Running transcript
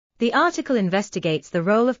The article investigates the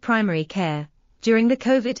role of primary care during the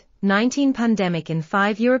COVID-19 pandemic in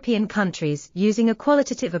 5 European countries using a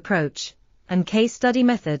qualitative approach and case study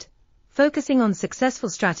method, focusing on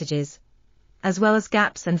successful strategies, as well as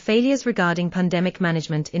gaps and failures regarding pandemic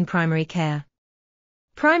management in primary care.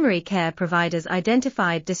 Primary care providers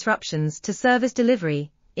identified disruptions to service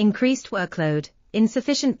delivery, increased workload,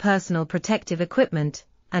 insufficient personal protective equipment,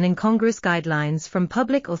 and incongruous guidelines from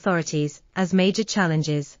public authorities as major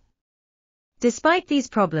challenges. Despite these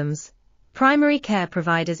problems, primary care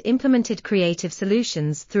providers implemented creative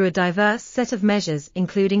solutions through a diverse set of measures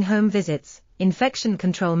including home visits, infection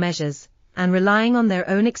control measures, and relying on their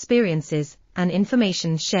own experiences and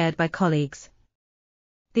information shared by colleagues.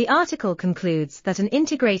 The article concludes that an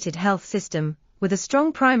integrated health system with a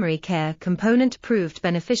strong primary care component proved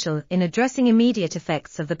beneficial in addressing immediate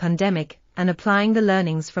effects of the pandemic and applying the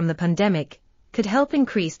learnings from the pandemic could help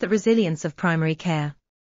increase the resilience of primary care.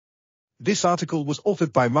 This article was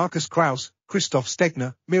authored by Markus Kraus, Christoph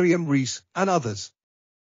Stegner, Miriam Reiss, and others.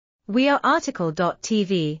 We are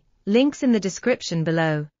RTCLTV, links in the description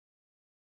below.